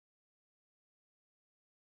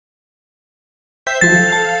A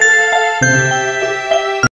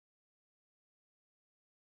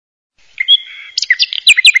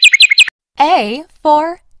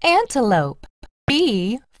for antelope.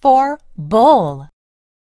 B for bull.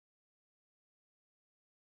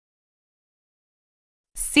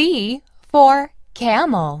 C for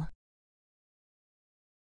camel.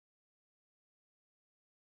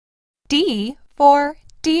 D for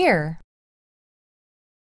deer.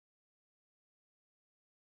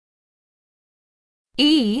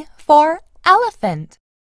 E for elephant.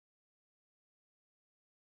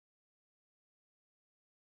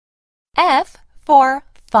 F for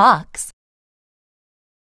fox.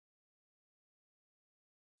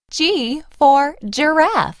 G for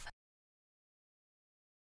giraffe.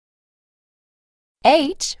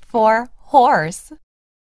 H for horse.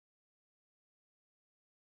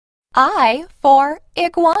 I for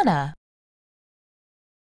iguana.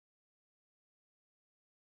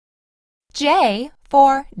 J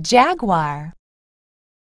for jaguar.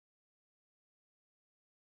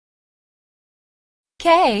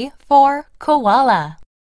 K for koala.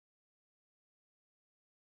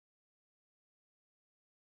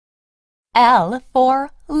 L for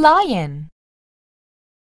lion.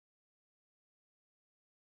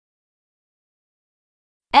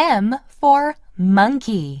 M for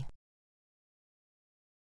monkey.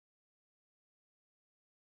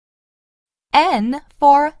 N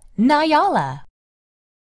for Nyala.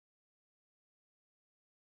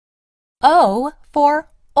 O for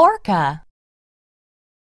orca.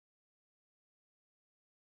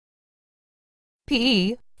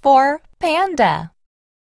 P for panda.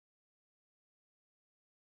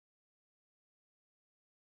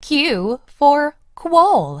 Q for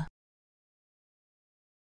quoll.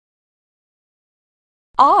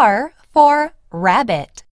 R for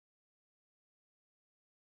rabbit.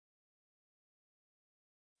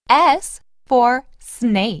 S for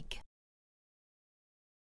snake.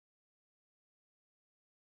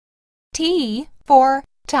 T for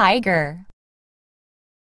tiger.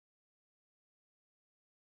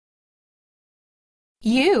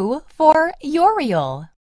 U for Uriel.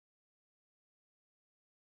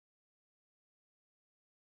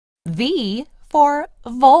 V for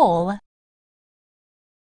vole.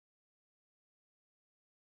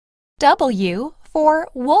 W for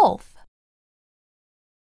wolf.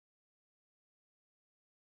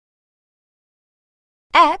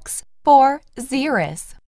 X for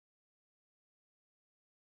xeris.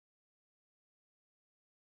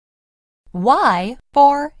 Y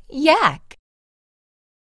for yak.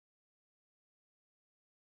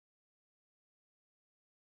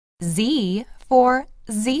 Z for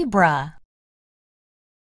zebra.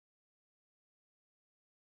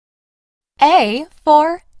 A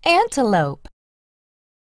for antelope.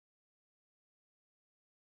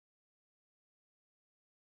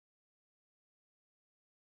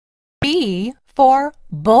 B for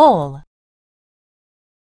bull.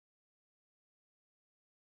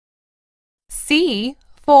 C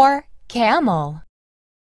for camel.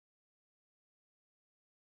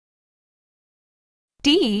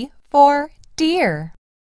 D for deer.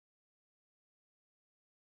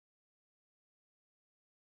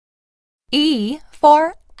 E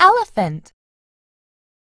for elephant.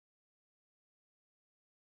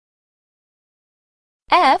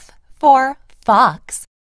 F for fox.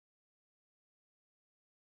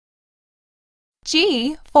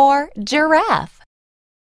 G for giraffe.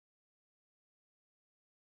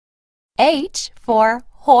 H for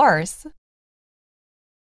horse.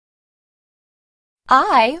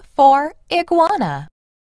 I for iguana.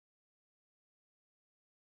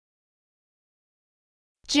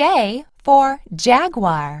 J for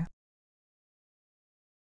jaguar.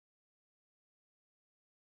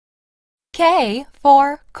 K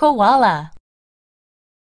for koala.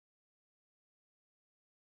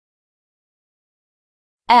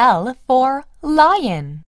 L for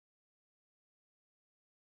lion.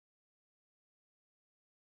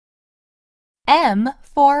 M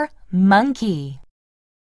for monkey.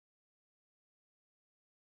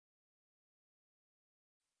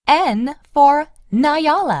 N for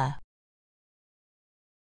Nyala.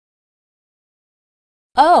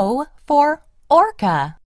 O for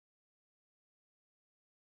orca.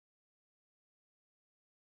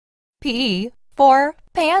 P for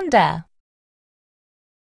panda.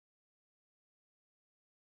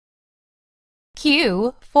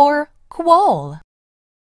 Q for quoll.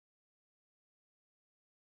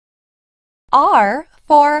 R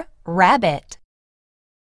for rabbit.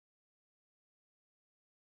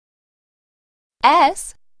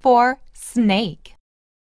 S for snake.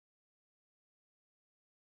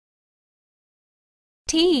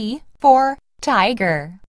 T for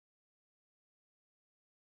tiger.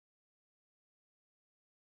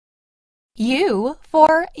 U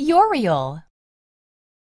for Uriel.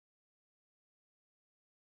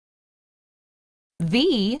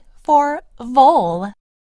 V for vole.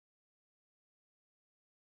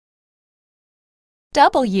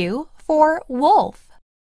 W for wolf.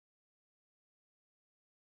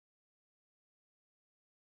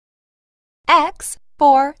 X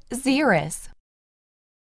for xeris.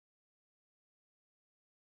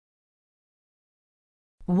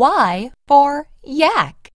 Y for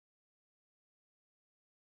yak.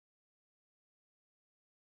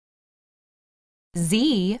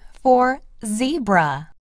 Z for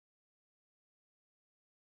zebra.